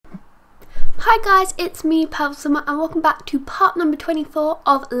Hi guys, it's me, Summer, and welcome back to part number 24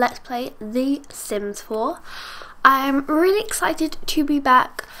 of Let's Play The Sims 4. I'm really excited to be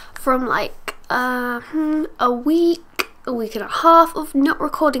back from like a week and a half of not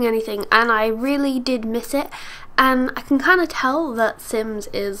recording anything, and I really did miss it. And I can kind of tell that Sims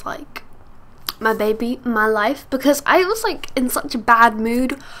is like my baby, my life, because I was like in such a bad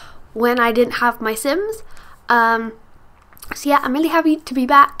mood when I didn't have my Sims. So yeah, I'm really happy to be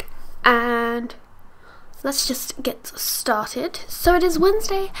back. And let's just get started. So it is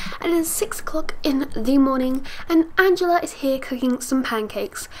Wednesday and it is 6 o'clock in the morning, and Angela is here cooking some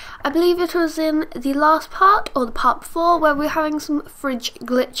pancakes. I believe it was in the last part or the part before where we were having some fridge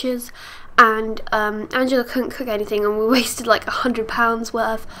glitches, and Angela couldn't cook anything, and we wasted like £100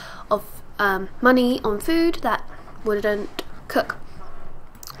 worth of money on food that wouldn't cook.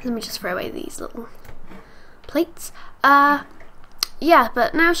 Let me just throw away these little plates. Yeah,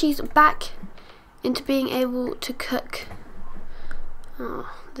 but now she's back into being able to cook.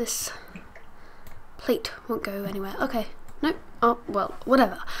 Oh, this plate won't go anywhere. Okay, nope. Oh, well,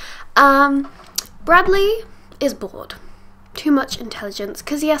 whatever. Bradley is bored. Too much intelligence,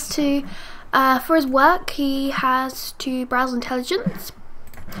 because he has to, for his work, he has to browse intelligence.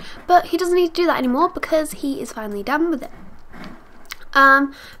 But he doesn't need to do that anymore because he is finally done with it.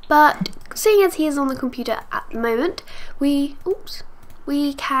 But seeing as he is on the computer at the moment, we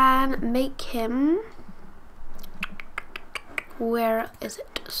can make him, where is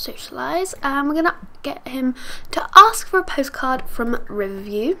it, socialize, and we're gonna get him to ask for a postcard from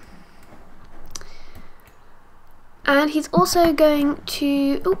Riverview. And he's also going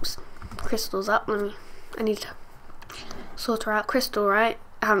to, Crystal's up. I need to sort her out. Crystal, right?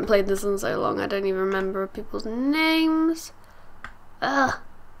 I haven't played this in so long, I don't even remember people's names.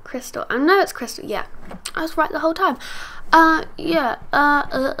 Crystal. I know it's Crystal. Yeah, I was right the whole time.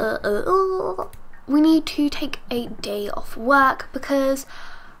 We need to take a day off work because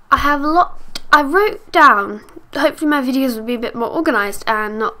I have a lot. I wrote down. Hopefully, my videos will be a bit more organized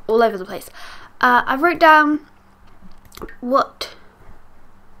and not all over the place. I wrote down what.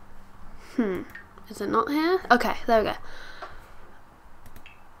 Is it not here? Okay, there we go.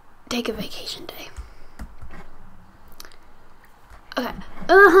 Take a vacation day. Okay,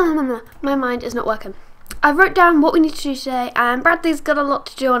 my mind is not working. I wrote down what we need to do today, and Bradley's got a lot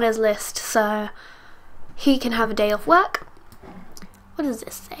to do on his list, so he can have a day off work. What does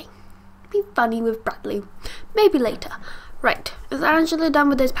this say? Be funny with Bradley. Maybe later. Right, is Angela done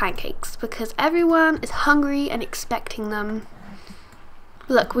with those pancakes? Because everyone is hungry and expecting them.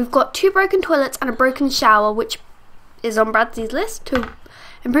 Look, we've got 2 broken toilets and a broken shower, which is on Bradley's list to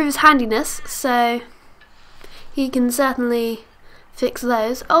improve his handiness, so he can certainly fix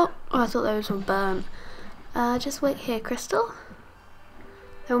those. Oh, I thought those were burnt. Just wait here, Crystal.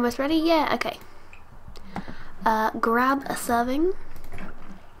 They're almost ready? Yeah, okay. Grab a serving.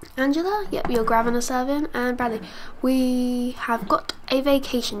 Angela? Yep, you're grabbing a serving. And Bradley, we have got a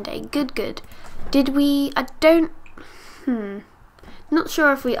vacation day. Good. Did we... I don't... Not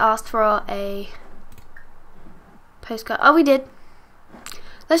sure if we asked for a postcard. Oh, we did.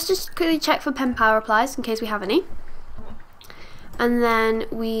 Let's just quickly check for pen pal replies in case we have any. And then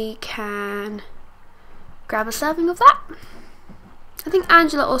we can grab a serving of that. I think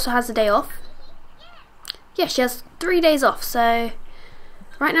Angela also has a day off. Yeah, she has 3 days off, so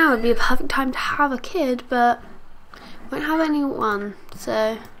right now would be a perfect time to have a kid, but won't have anyone,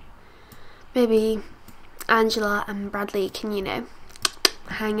 so maybe Angela and Bradley can, you know,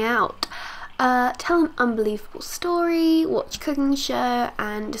 hang out. Tell an unbelievable story, watch a cooking show,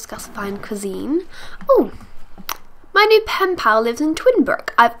 and discuss fine cuisine. Oh! My new pen pal lives in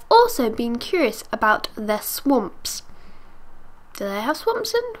Twinbrook. I've also been curious about their swamps. Do they have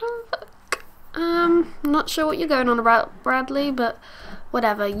swamps in Twinbrook? Not sure what you're going on about, Bradley, but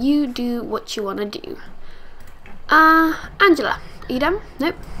whatever. You do what you want to do. Angela, are you done?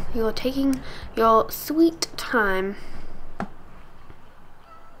 Nope. You're taking your sweet time.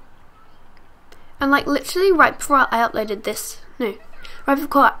 And like literally right before I uploaded this, right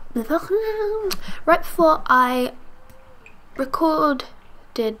before I recorded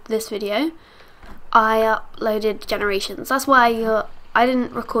this video, I uploaded Generations. That's why I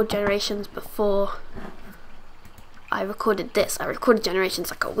didn't record Generations before I recorded this. I recorded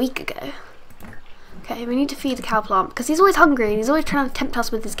Generations like a week ago. Okay, we need to feed the cow plant because he's always hungry and he's always trying to tempt us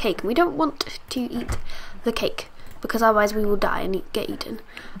with his cake, and we don't want to eat the cake because otherwise we will die and get eaten.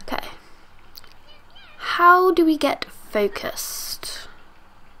 Okay. How do we get focused?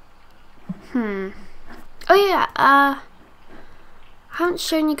 Oh yeah, I haven't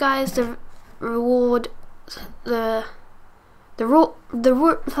shown you guys the reward, the rewards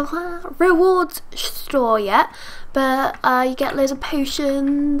store yet, but you get loads of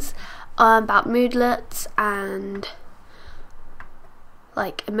potions about moodlets and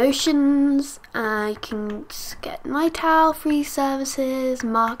like emotions. You can get night owl, free services,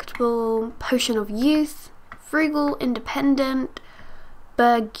 marketable, potion of youth, frugal, independent,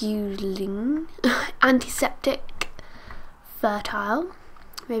 burguling, antiseptic, fertile.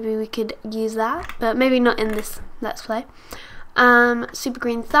 Maybe we could use that, but maybe not in this Let's Play. Super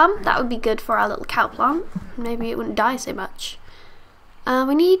green thumb, that would be good for our little cow plant. Maybe it wouldn't die so much.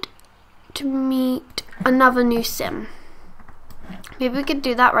 We need to meet another new sim. Maybe we could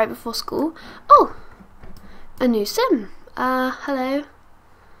do that right before school. Oh, a new sim. Hello,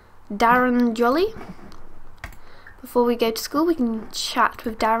 Darren Jolly. Before we go to school, we can chat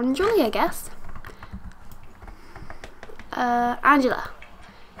with Darren Jolly, I guess. Angela,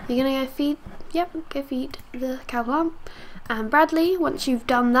 you're gonna go feed? Yep, go feed the cow plant. And Bradley, once you've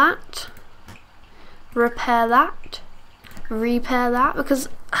done that, repair that, because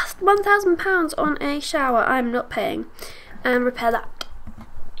 £1,000 on a shower I'm not paying. And repair that.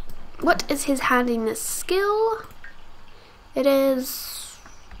 What is his handiness skill? It is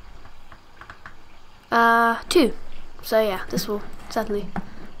 2. So yeah, this will certainly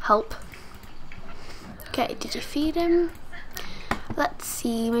help. Okay, did you feed him? Let's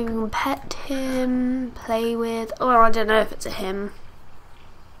see, maybe we can pet him, play with. Oh, I don't know if it's a him.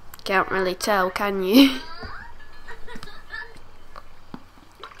 Can't really tell, can you?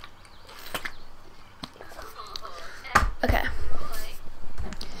 Okay.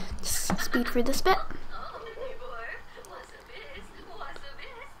 Just speed through this bit.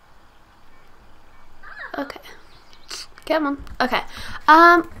 Okay. Come on. Okay.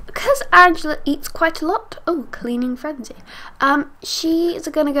 Because Angela eats quite a lot. Oh, cleaning frenzy. She's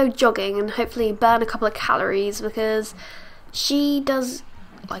gonna go jogging and hopefully burn a couple of calories because she does,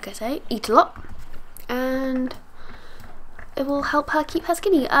 like I say, eat a lot, and it will help her keep her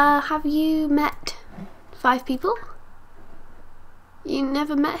skinny. Have you met 5 people? You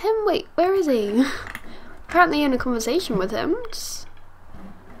never met him? Wait, where is he? Apparently you're in a conversation with him.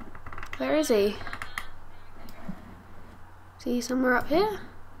 Where is he? Is he somewhere up here?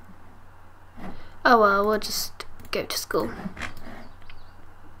 Oh well, we'll just go to school.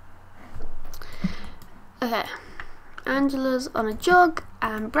 Okay, Angela's on a jog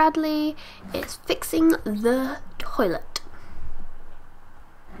and Bradley is fixing the toilet.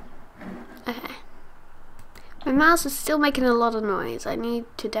 Okay. My mouse is still making a lot of noise. I need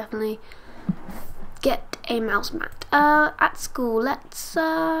to definitely get a mouse mat. At school, let's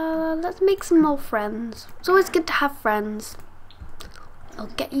make some more friends. It's always good to have friends. It'll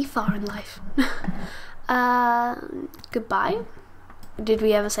get you far in life. Goodbye. Did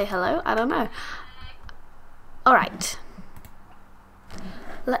we ever say hello? I don't know. Alright.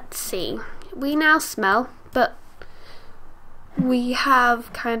 Let's see. We now smell, but we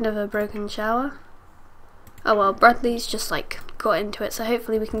have kind of a broken shower. Oh well, Bradley's just like got into it, so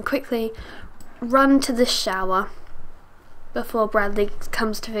hopefully we can quickly run to the shower before Bradley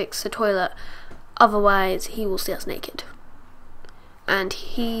comes to fix the toilet. Otherwise, he will see us naked. And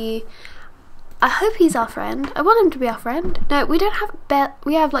I hope he's our friend. I want him to be our friend. No, we don't have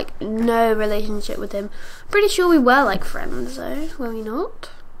we have like no relationship with him. Pretty sure we were like friends though, were we not?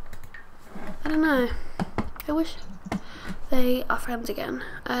 I don't know. I wish they are friends again.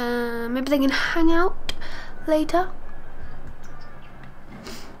 Maybe they can hang out later.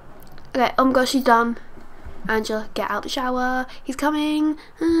 Okay, oh my gosh, she's done. Angela, get out the shower. He's coming.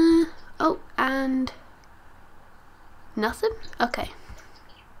 Oh, and nothing? Okay.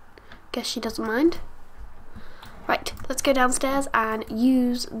 Guess she doesn't mind. Right, let's go downstairs and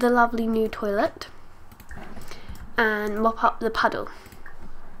use the lovely new toilet and mop up the puddle,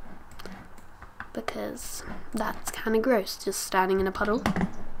 because that's kind of gross, just standing in a puddle.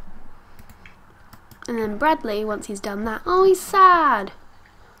 And then Bradley, once he's done that, oh, he's sad.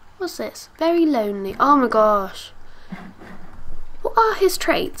 What's this? Very lonely. Oh my gosh. What are his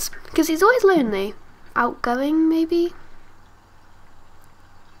traits? Because he's always lonely. Outgoing, maybe?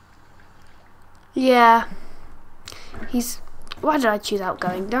 Yeah. Why did I choose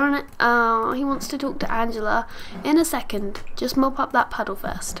outgoing? Darn it. Oh, he wants to talk to Angela in a second. Just mop up that puddle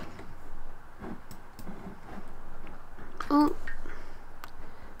first. Oh.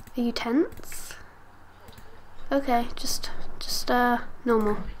 Are you tense? Okay, just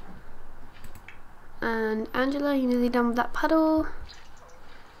normal. And Angela, you're nearly done with that puddle.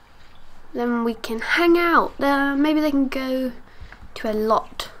 Then we can hang out. Maybe they can go to a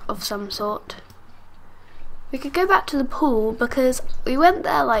lot of some sort. We could go back to the pool because we went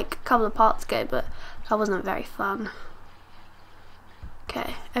there like a couple of parts ago, but that wasn't very fun.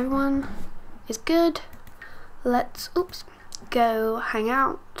 Okay, everyone is good. Let's, go hang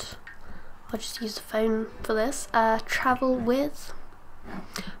out. I'll just use the phone for this. Travel with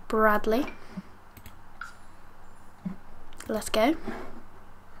Bradley. Let's go.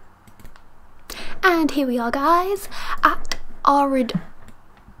 And here we are, guys, at Arid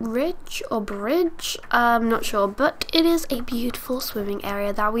Ridge or Bridge. I'm not sure, but it is a beautiful swimming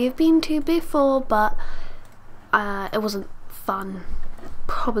area that we have been to before, but it wasn't fun.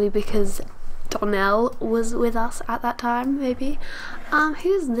 Probably because Donnell was with us at that time, maybe.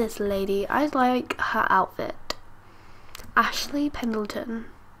 Who's this lady? I like her outfit. Ashley Pendleton.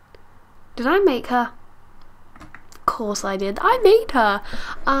 Did I make her? Of course I did. I made her.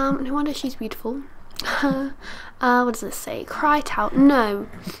 No wonder she's beautiful. What does this say? Cry it out. No.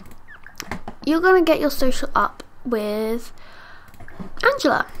 You're gonna get your social up with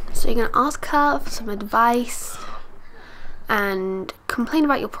Angela. So you're gonna ask her for some advice and complain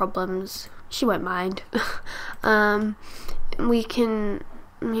about your problems. She won't mind. We can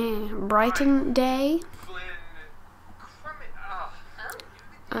brighten day.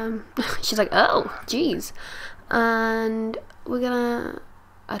 She's like, oh, jeez. And we're gonna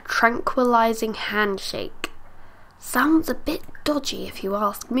a tranquilizing handshake. Sounds a bit dodgy if you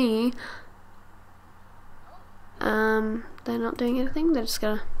ask me. They're not doing anything, they're just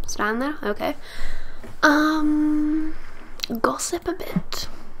gonna stand there. Okay. Gossip a bit.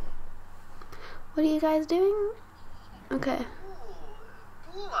 What are you guys doing? Okay.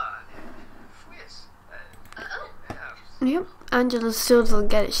 Yep. Angela still doesn't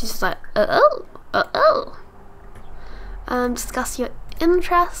get it. She's just like, discuss your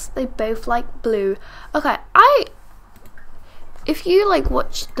interests. They both like blue. Okay, if you like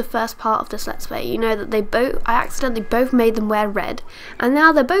watched the first part of this Let's Play, you know that I accidentally both made them wear red, and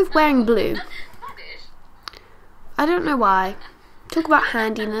now they're both wearing blue. I don't know why. Talk about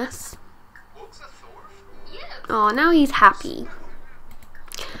handiness. Oh, now he's happy.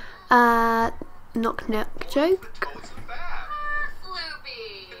 Knock knock joke.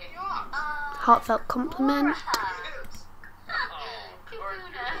 Heartfelt compliment.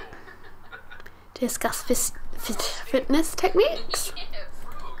 Discuss fitness techniques.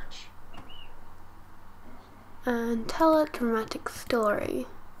 And tell a dramatic story.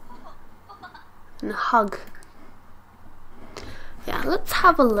 And a hug. Yeah, let's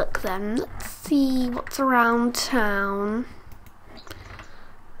have a look then. Let's see what's around town.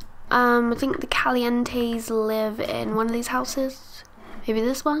 I think the Calientes live in one of these houses. Maybe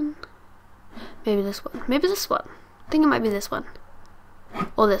this one? Maybe this one. Maybe this one. I think it might be this one.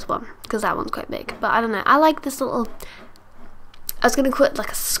 Or this one, because that one's quite big. But I don't know. I like this little... I was going to call it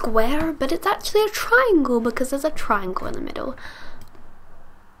like a square, but it's actually a triangle because there's a triangle in the middle.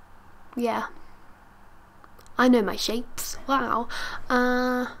 Yeah. I know my shapes. Wow.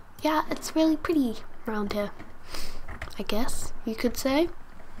 Yeah, it's really pretty around here, I guess you could say.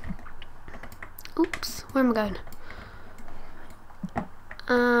 Oops, where am I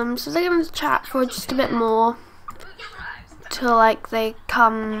going? So they're going to chat for just a bit more till like they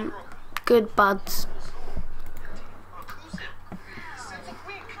come good buds.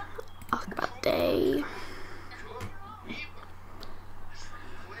 Ask about day.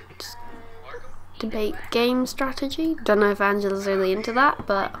 Just debate game strategy. Don't know if Angela's really into that,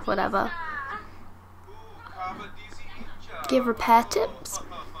 but whatever. Give repair tips.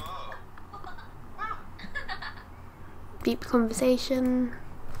 Deep conversation.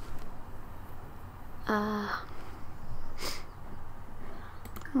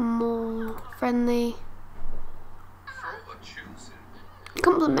 More friendly.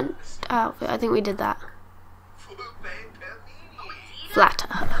 Compliment outfit. I think we did that. Flatter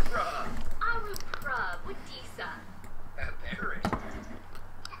her.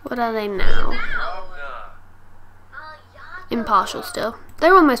 What are they now? Impartial still.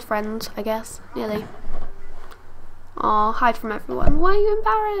 They're almost friends, I guess. Nearly. Aw, hide from everyone. Why are you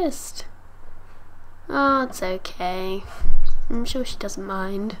embarrassed? Oh, it's okay. I'm sure she doesn't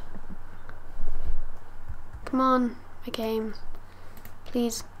mind. Come on, my game.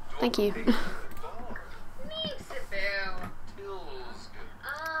 Please. Thank you.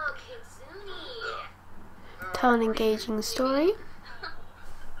 Tell an engaging story.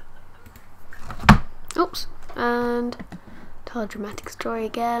 Oops. And tell a dramatic story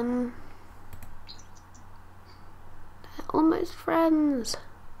again. They're almost friends.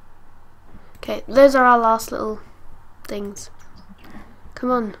 Okay, those are our last little things. Come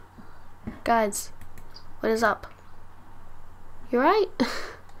on, guys. What is up? You right?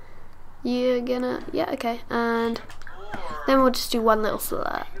 You're gonna... Yeah, okay. And then we'll just do one little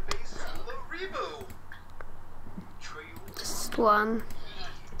flirt. Just one.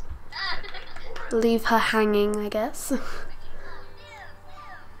 leave her hanging, I guess.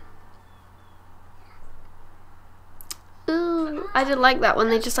 Ooh, I didn't like that when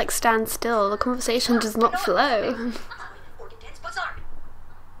they just like stand still. The conversation does not flow.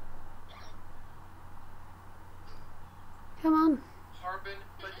 Come on.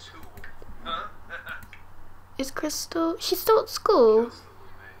 Is Crystal... She's still at school?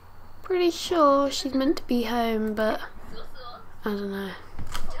 Pretty sure she's meant to be home, but... I don't know.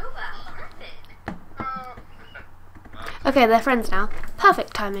 Okay, they're friends now.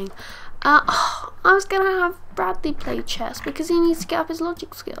 Perfect timing. I was gonna have Bradley play chess because he needs to get up his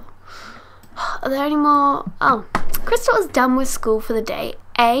logic skill. Are there any more? Oh, Crystal is done with school for the day.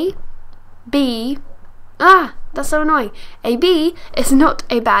 A, B. That's so annoying. A B is not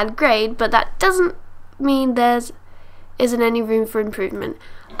a bad grade, but that doesn't mean there's isn't any room for improvement.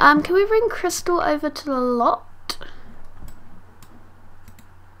 Can we bring Crystal over to the lot?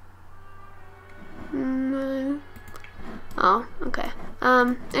 No. Oh, okay.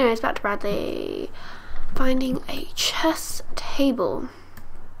 Anyways, back to Bradley. Finding a chess table.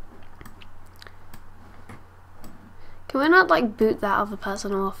 Can we not like boot that other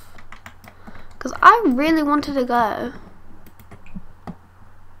person off? Because I really wanted to go.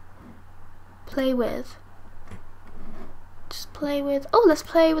 Play with. Just play with. Oh, let's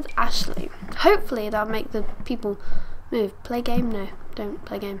play with Ashley. Hopefully that'll make the people move. Play game? No, don't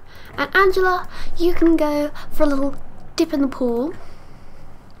play game. And Angela, you can go for a little dip in the pool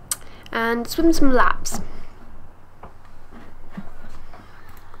and swim some laps.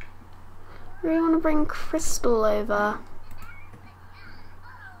 Really want to bring Crystal over.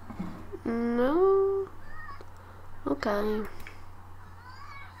 No. Okay.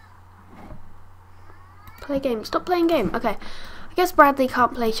 Play game. Stop playing game. Okay. I guess Bradley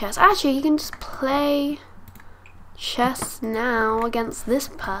can't play chess. Actually, you can just play chess now against this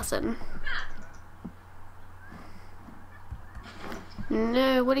person.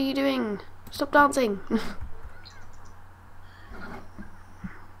 No, what are you doing? Stop dancing.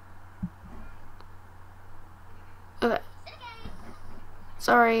 Okay.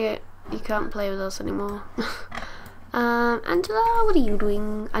 Sorry, you can't play with us anymore. Angela, what are you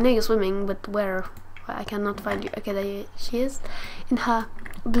doing? I know you're swimming, but where? I cannot find you. Okay, there she is, in her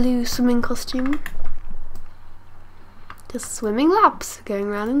blue swimming costume. Just swimming laps, going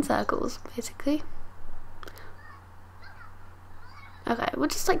around in circles, basically. Okay, we'll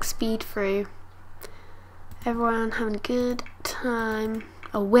just like speed through. Everyone having a good time.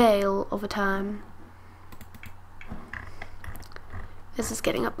 A whale of a time. Is this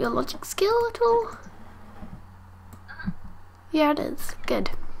getting up your logic skill at all? Yeah, it is.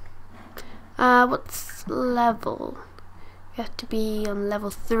 Good. What's level? You have to be on level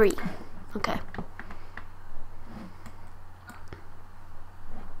 3. Okay.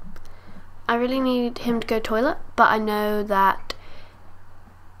 I really need him to go toilet, but I know that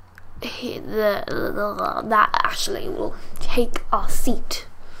that Ashley will take our seat.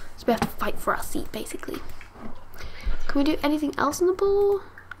 So we have to fight for our seat, basically. Can we do anything else in the pool?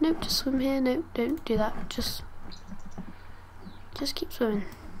 Nope, just swim here. Nope, don't do that. Just keep swimming.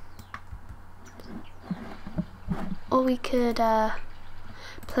 Or we could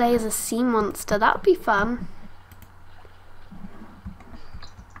play as a sea monster. That would be fun.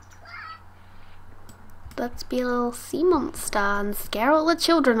 Let's be a little sea monster and scare all the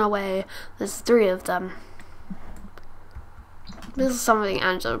children away. There's 3 of them. This is something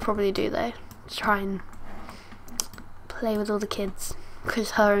Angela would probably do though. Try and play with all the kids.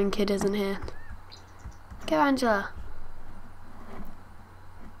 Because her own kid isn't here. Go, Angela.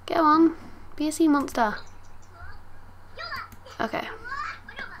 Go on. Be a sea monster. Okay.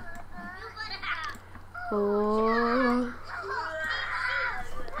 Oh.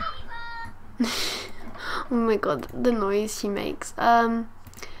 Oh my god, the noise she makes. No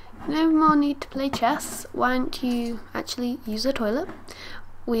more need to play chess. Why don't you actually use the toilet?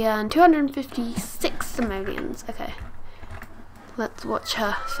 We earn 256 simoleons. Okay. Let's watch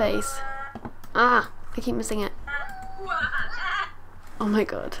her face. I keep missing it. Oh my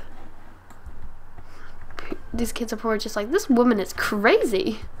god. These kids are probably just like, this woman is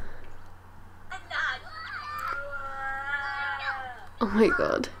crazy. Oh my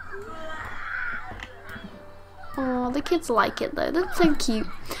god. Oh, the kids like it though. That's so cute.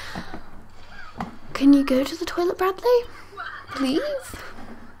 Can you go to the toilet, Bradley? Please?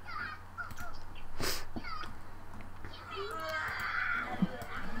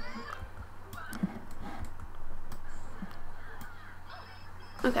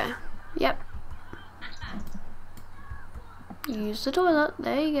 Okay. Yep. Use the toilet.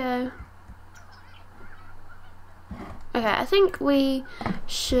 There you go. Okay, I think we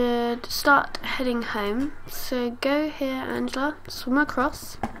should start heading home. So go here, Angela, swim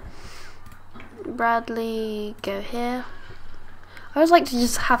across. Bradley, go here. I always like to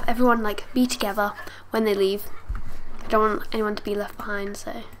just have everyone like be together when they leave. I don't want anyone to be left behind,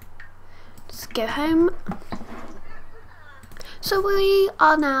 so just go home. So we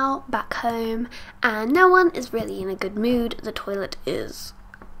are now back home and no one is really in a good mood. The toilet is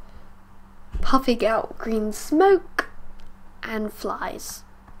puffing out green smoke and flies,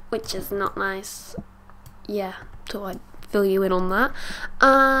 which is not nice. Yeah, so I'd fill you in on that.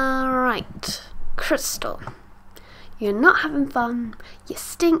 Alright, Crystal, you're not having fun, you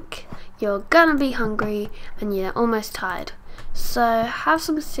stink, you're gonna be hungry, and you're almost tired. So have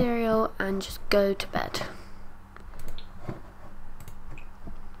some cereal and just go to bed.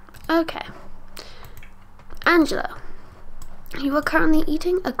 Okay. Angela, you are currently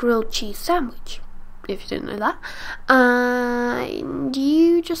eating a grilled cheese sandwich, if you didn't know that. And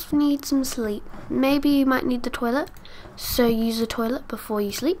you just need some sleep. Maybe you might need the toilet, so use the toilet before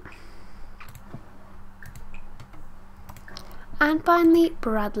you sleep. And finally,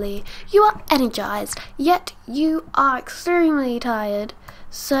 Bradley, you are energized, yet you are extremely tired.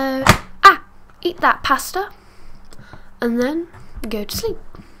 So, eat that pasta, and then go to sleep.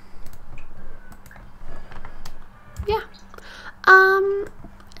 Yeah.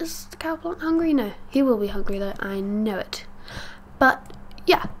 Is the cowplant hungry? No, he will be hungry though, I know it. But,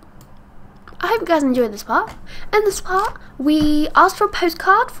 yeah. I hope you guys enjoyed this part. In this part, we asked for a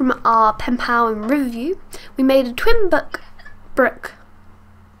postcard from our pen pal in Riverview. We made a Twinbrook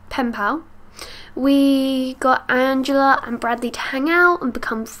pen pal. We got Angela and Bradley to hang out and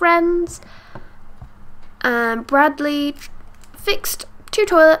become friends. And Bradley fixed 2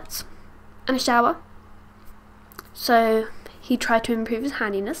 toilets and a shower. So he tried to improve his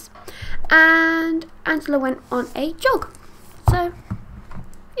handiness, and Angela went on a jog. So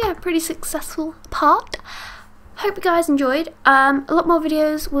yeah, pretty successful part. Hope you guys enjoyed. A lot more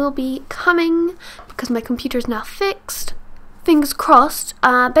videos will be coming because my computer is now fixed. Fingers crossed.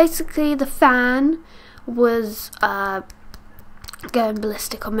 Basically the fan was going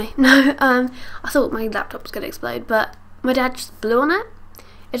ballistic on me. No, I thought my laptop was going to explode, but my dad just blew on it.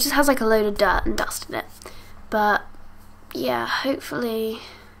 It just has like a load of dirt and dust in it. But yeah, hopefully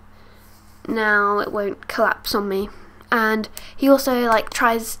now it won't collapse on me. And he also like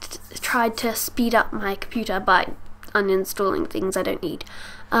tried to speed up my computer by uninstalling things I don't need.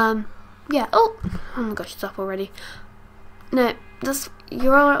 Yeah. Oh my gosh, it's up already. No,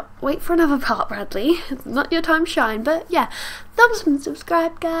 wait for another part, Bradley. It's not your time to shine. But yeah, thumbs up and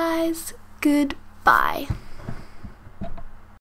subscribe, guys. Goodbye.